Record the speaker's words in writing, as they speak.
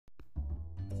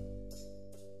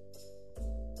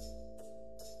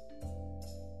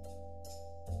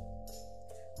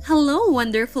Hello,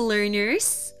 wonderful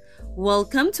learners!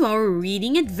 Welcome to our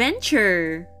reading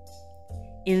adventure.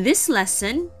 In this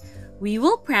lesson, we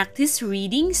will practice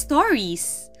reading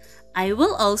stories. I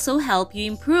will also help you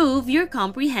improve your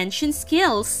comprehension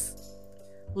skills.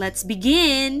 Let's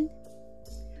begin.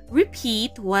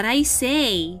 Repeat what I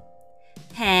say.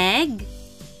 Peg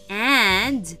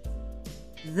and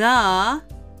the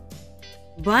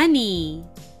bunny.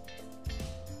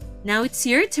 Now it's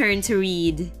your turn to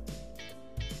read.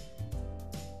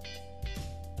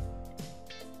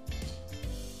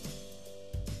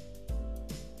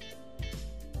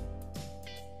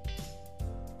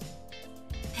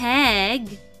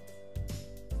 Peg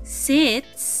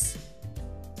sits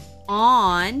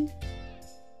on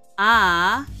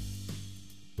a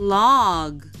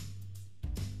log.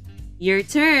 Your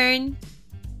turn.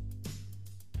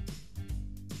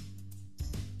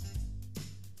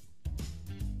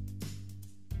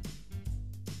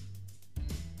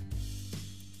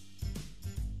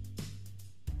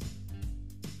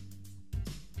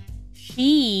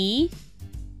 She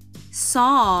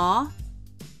saw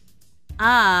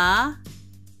a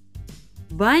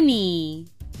bunny.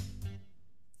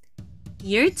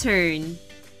 Your turn.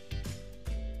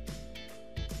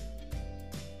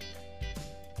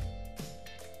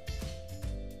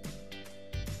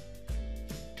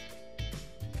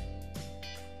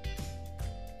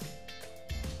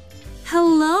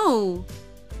 Hello,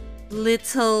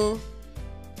 little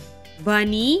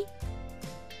bunny,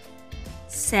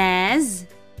 says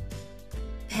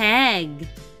Peg.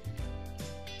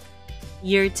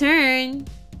 Your turn.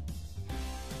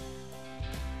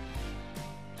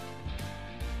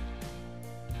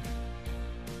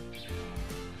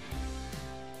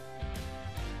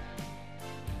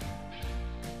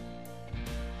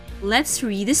 Let's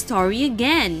read the story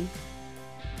again.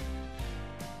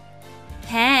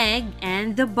 Peg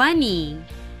and the bunny.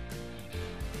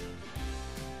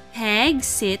 Peg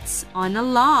sits on a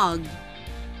log.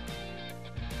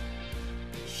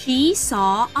 She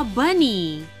saw a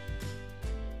bunny.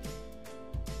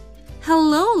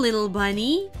 Hello, little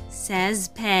bunny, says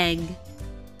Peg.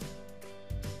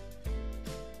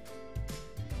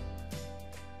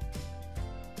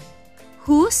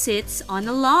 Who sits on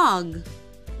a log?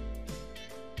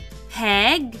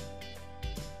 Peg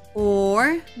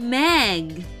or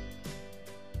Meg?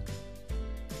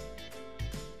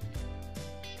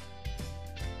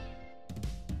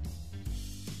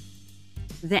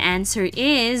 The answer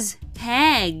is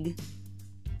Peg.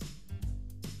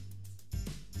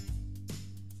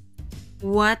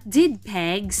 What did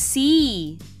Peg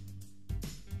see?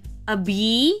 A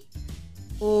bee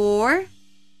or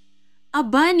a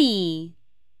bunny?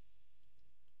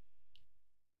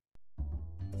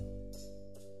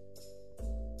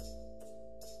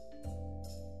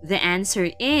 The answer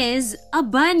is a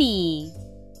bunny.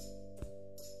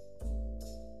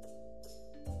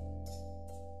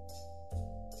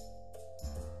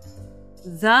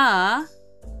 The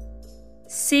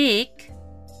sick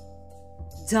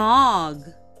dog.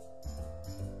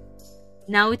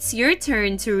 Now it's your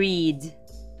turn to read.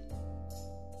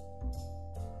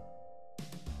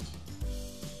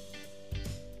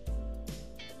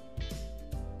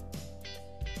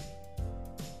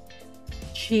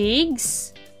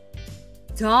 Jig's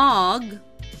dog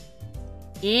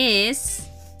is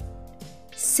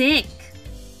sick.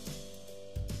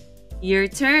 Your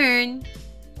turn.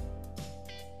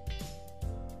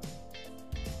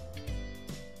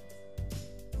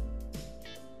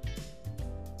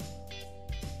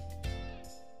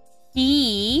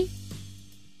 He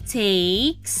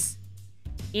takes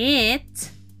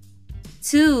it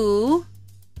to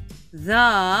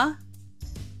the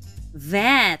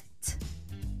vet.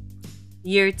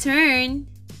 Your turn.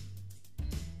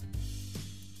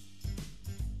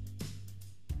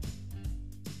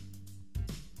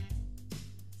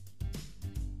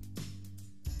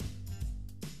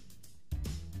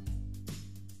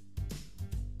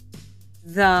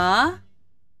 The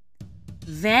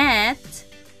vet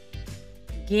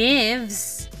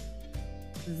gives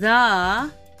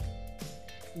the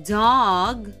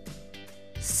dog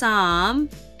some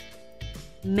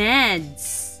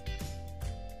meds.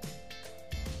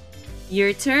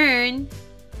 Your turn.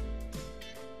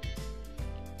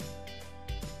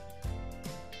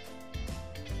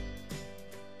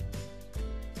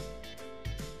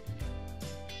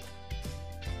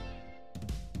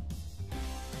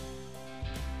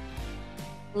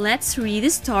 Let's read the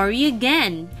story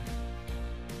again.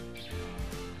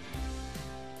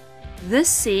 The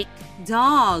sick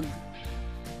dog.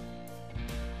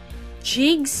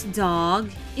 Jig's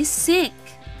dog is sick.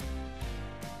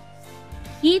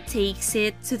 He takes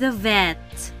it to the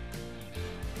vet.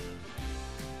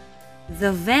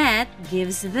 The vet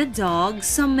gives the dog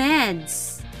some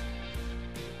meds.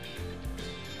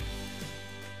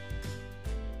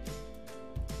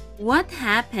 What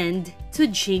happened to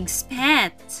Jig's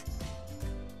pet?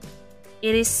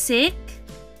 It is sick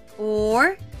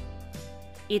or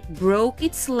it broke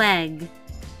its leg.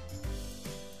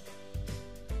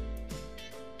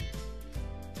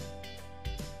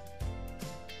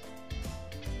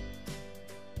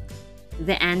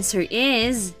 The answer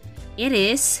is, it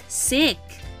is sick.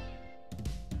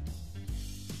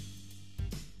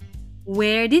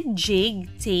 Where did Jig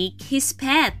take his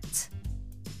pet?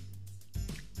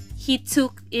 He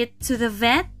took it to the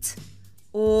vet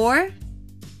or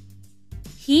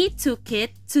he took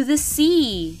it to the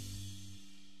sea.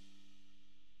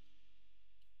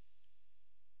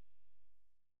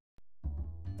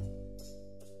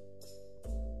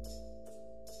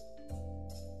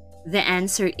 The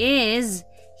answer is,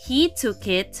 he took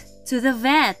it to the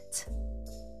vet.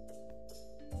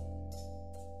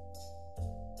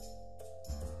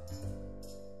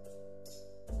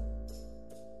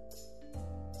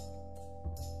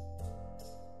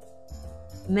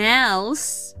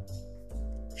 Mel's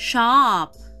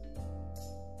shop.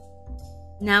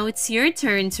 Now it's your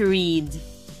turn to read.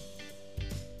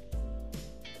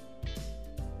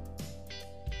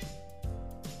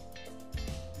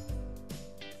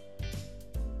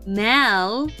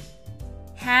 Mel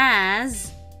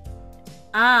has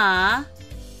a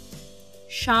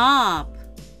shop.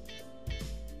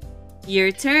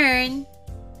 Your turn.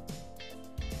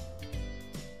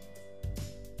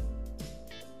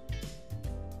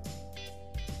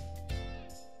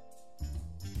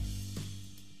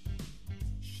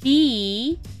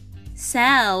 She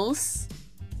sells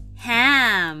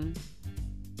ham.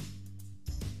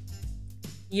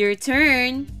 Your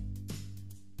turn.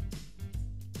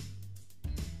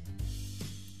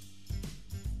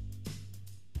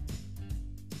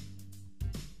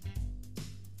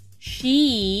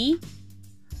 She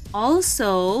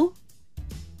also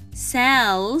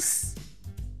sells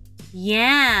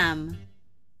yam.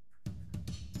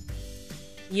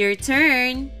 Your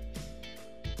turn.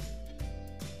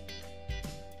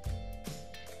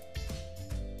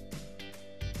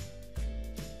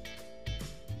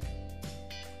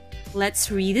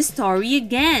 Let's read the story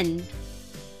again.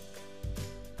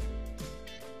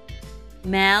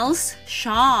 Mel's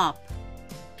shop.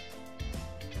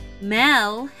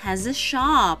 Mel has a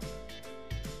shop.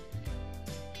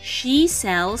 She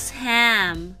sells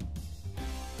ham.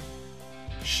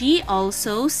 She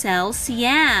also sells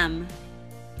yam.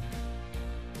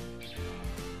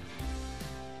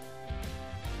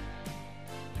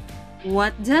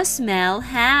 What does Mel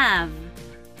have?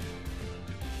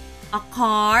 A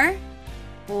car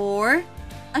or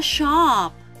a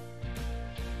shop?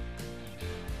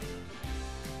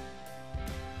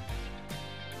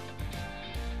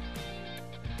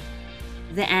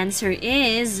 The answer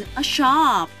is a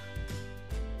shop.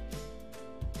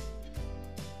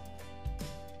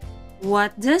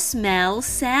 What does Mel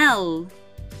sell?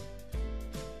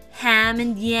 Ham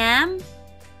and yam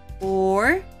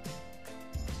or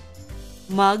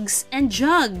mugs and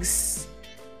jugs?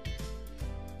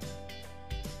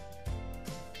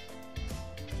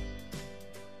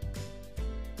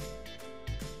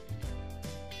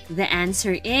 The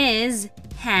answer is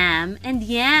ham and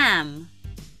yam.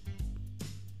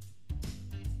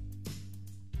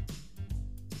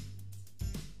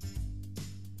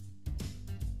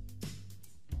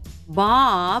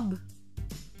 Bob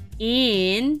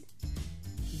in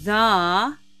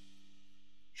the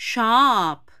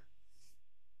shop.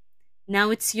 Now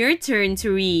it's your turn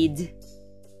to read.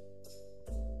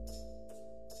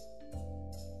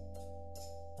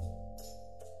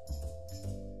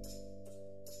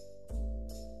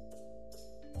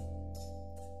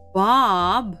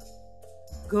 Bob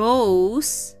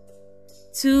goes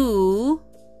to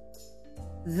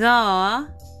the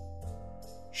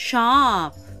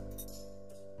shop.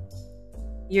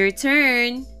 Your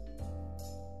turn.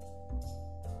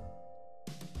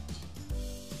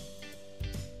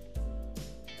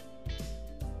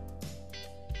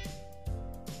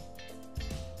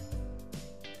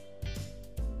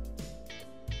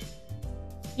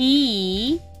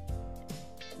 He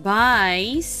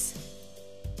buys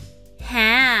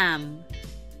ham.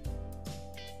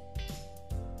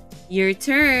 Your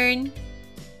turn.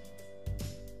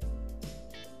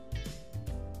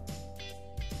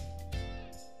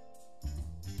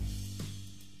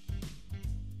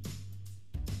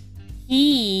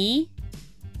 He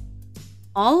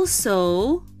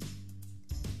also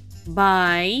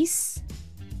buys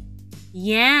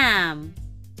Yam.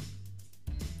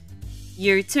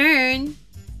 Your turn.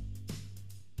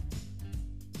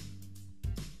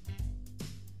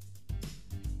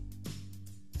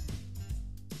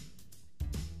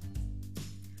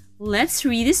 Let's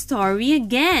read the story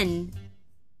again.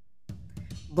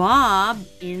 Bob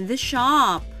in the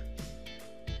shop.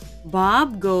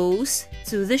 Bob goes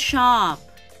to the shop.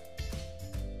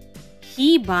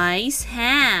 He buys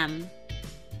ham.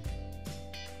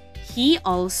 He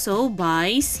also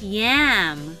buys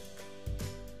yam.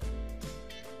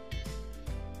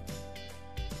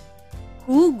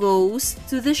 Who goes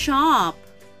to the shop?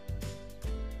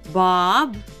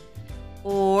 Bob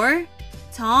or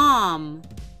Tom?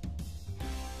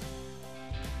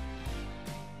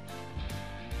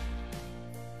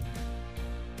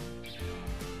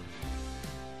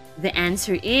 The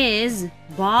answer is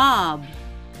Bob.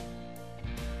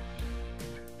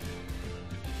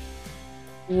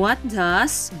 What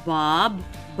does Bob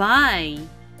buy?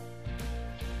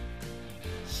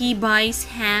 He buys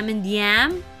ham and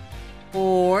yam,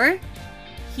 or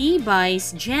he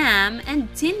buys jam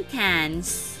and tin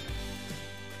cans.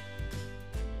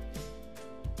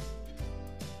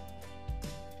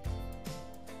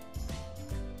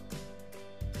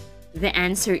 The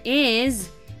answer is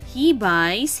he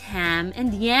buys ham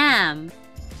and yam.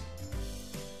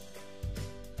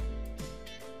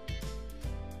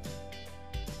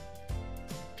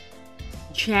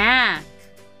 Jack.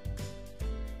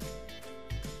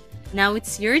 Now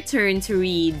it's your turn to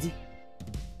read.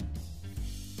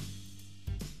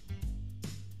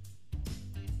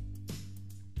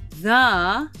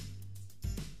 The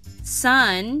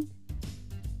sun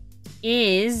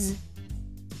is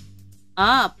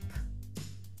up.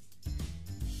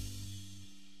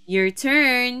 Your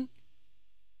turn.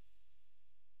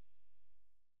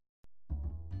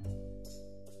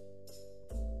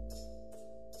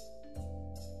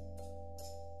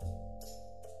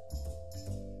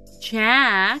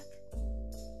 Jack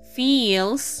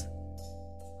feels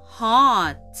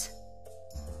hot.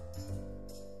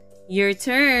 Your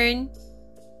turn.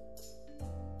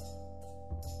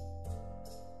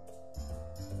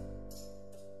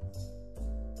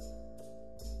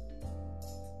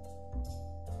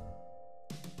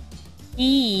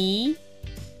 He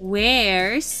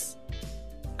wears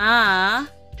a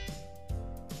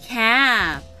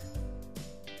cap.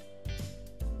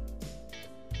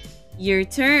 Your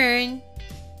turn.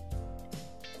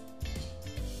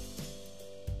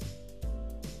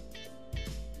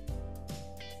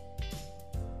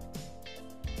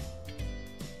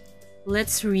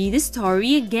 Let's read the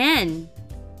story again.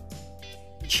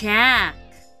 Jack.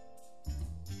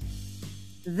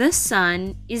 The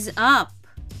sun is up.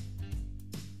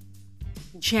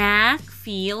 Jack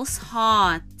feels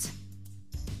hot.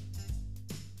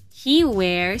 He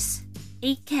wears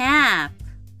a cap.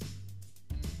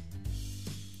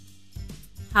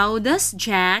 How does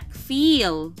Jack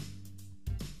feel?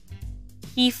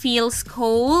 He feels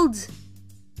cold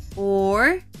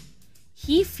or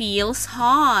he feels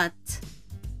hot?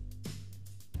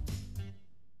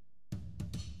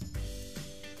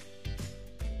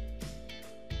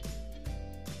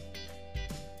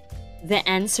 The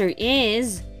answer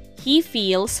is he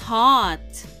feels hot.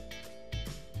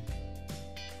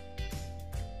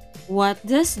 What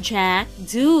does Jack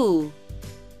do?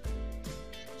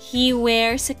 He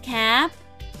wears a cap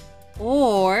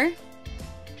or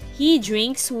he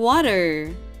drinks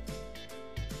water?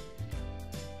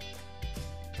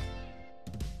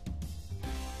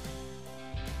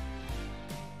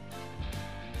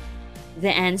 The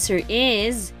answer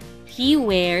is he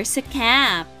wears a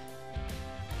cap.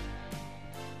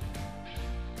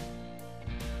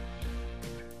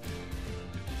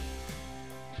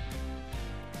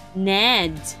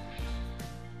 Ned.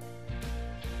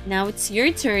 Now it's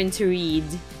your turn to read.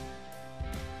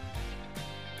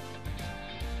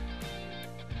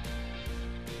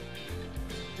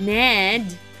 Ned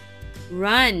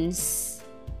runs.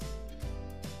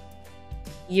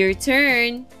 Your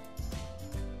turn.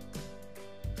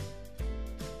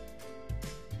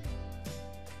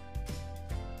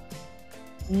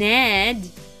 Ned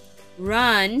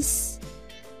runs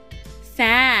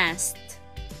fast.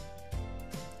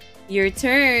 Your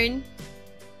turn.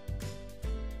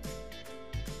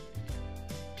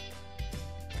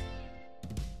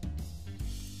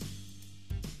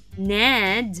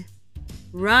 Ned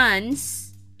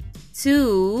runs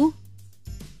to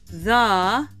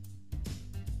the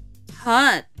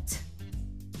hut.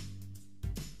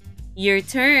 Your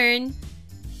turn.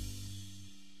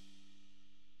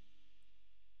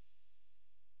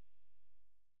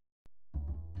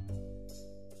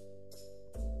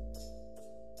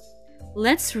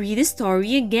 Let's read the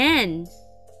story again.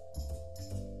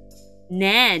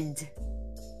 Ned.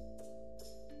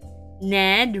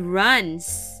 Ned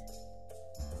runs.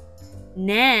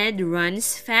 Ned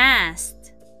runs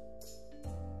fast.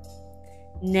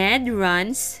 Ned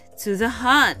runs to the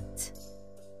hut.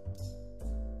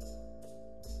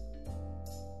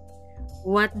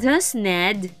 What does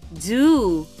Ned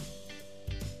do?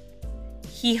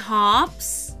 He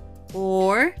hops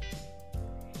or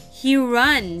he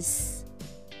runs?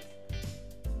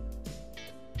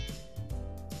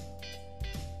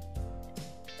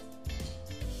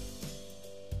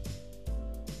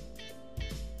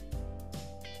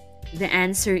 The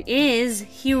answer is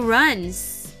he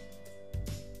runs.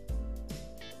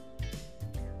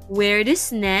 Where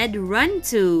does Ned run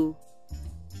to?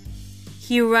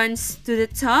 He runs to the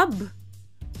tub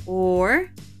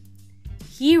or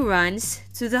he runs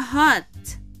to the hut.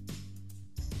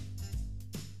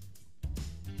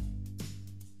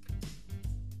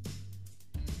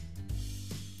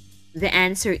 The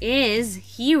answer is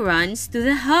he runs to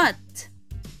the hut.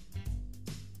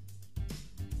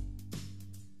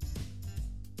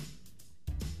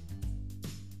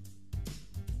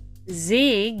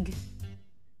 Zig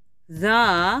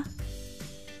the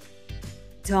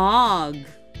dog.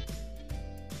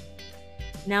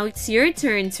 Now it's your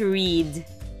turn to read.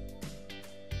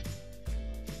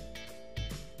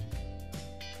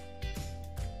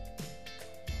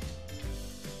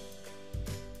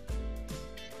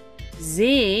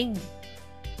 Zig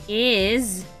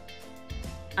is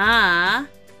a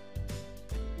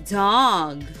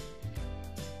dog.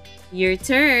 Your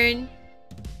turn.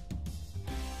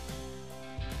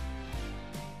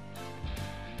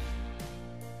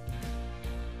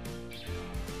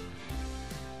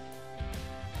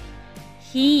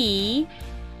 He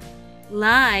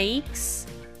likes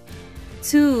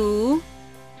to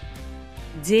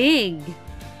dig.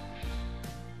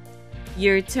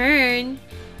 Your turn.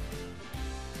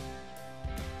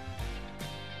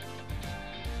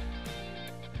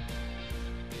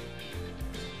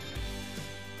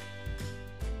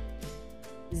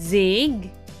 Zig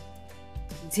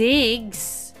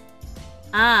digs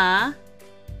a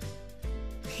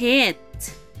pit.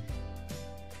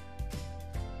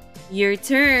 Your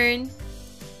turn.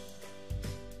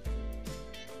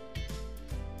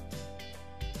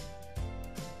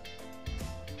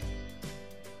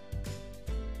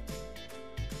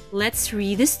 Let's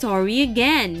read the story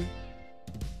again.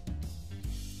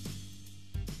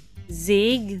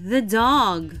 Zig the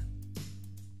dog.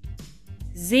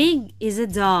 Zig is a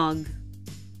dog.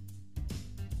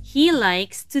 He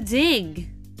likes to dig.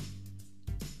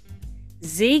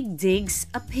 Zig digs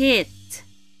a pit.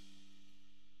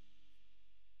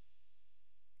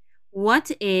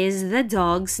 What is the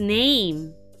dog's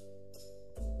name?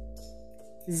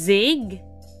 Zig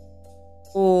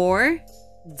or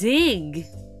Dig?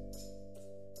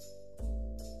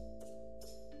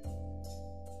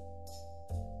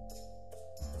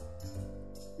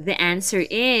 The answer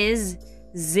is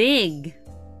Zig.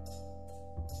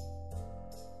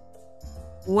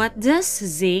 What does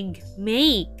Zig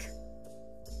make?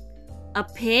 A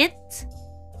pit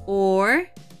or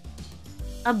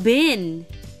a bin?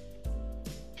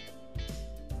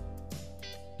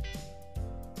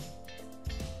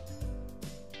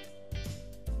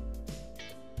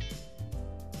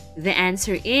 The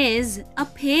answer is a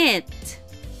pit.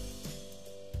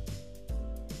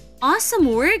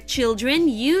 Awesome work, children!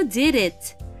 You did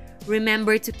it!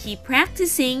 Remember to keep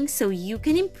practicing so you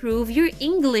can improve your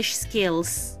English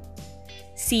skills.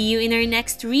 See you in our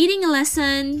next reading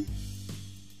lesson.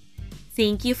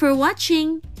 Thank you for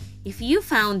watching. If you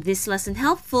found this lesson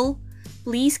helpful,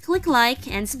 please click like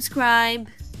and subscribe.